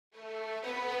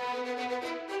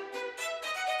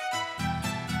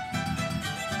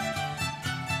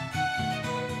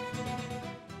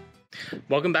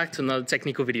Welcome back to another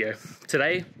technical video.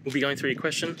 Today, we'll be going through your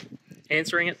question,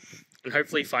 answering it, and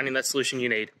hopefully finding that solution you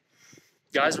need.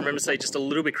 Guys, remember to stay just a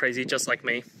little bit crazy, just like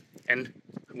me, and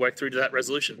work through to that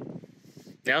resolution.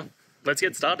 Now, let's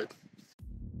get started.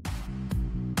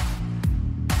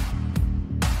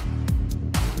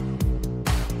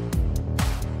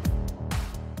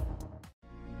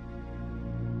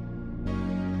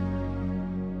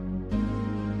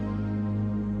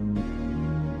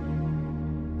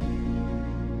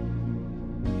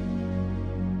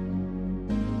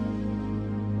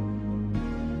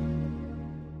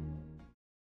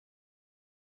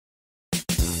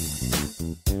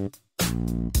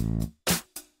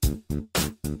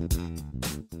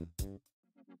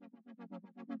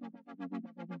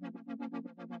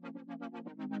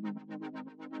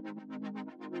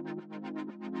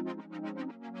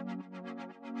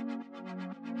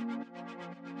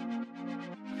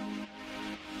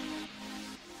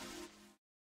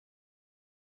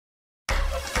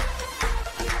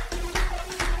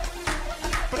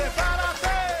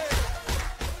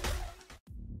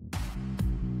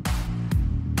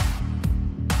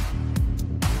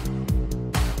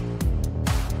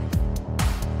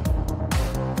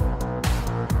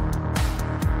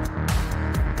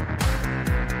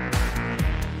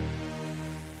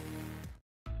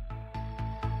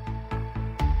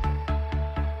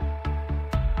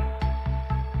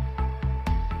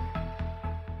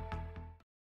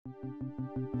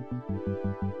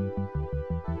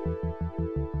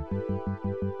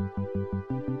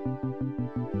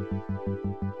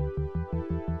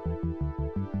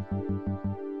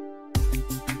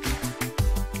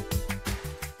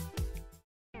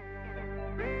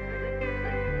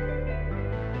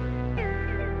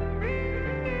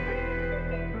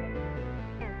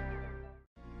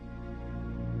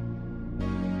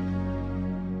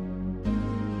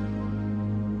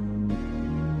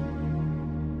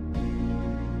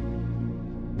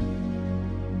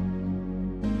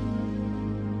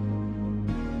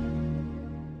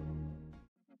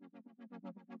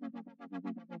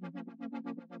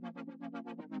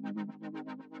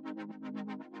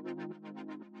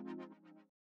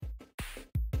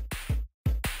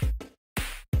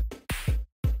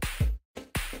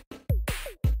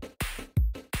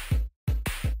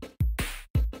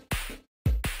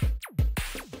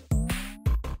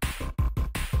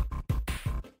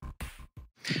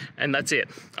 And that's it.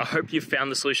 I hope you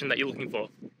found the solution that you're looking for.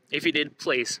 If you did,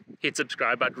 please hit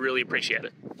subscribe. I'd really appreciate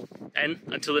it. And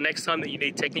until the next time that you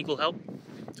need technical help,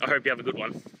 I hope you have a good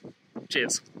one.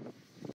 Cheers.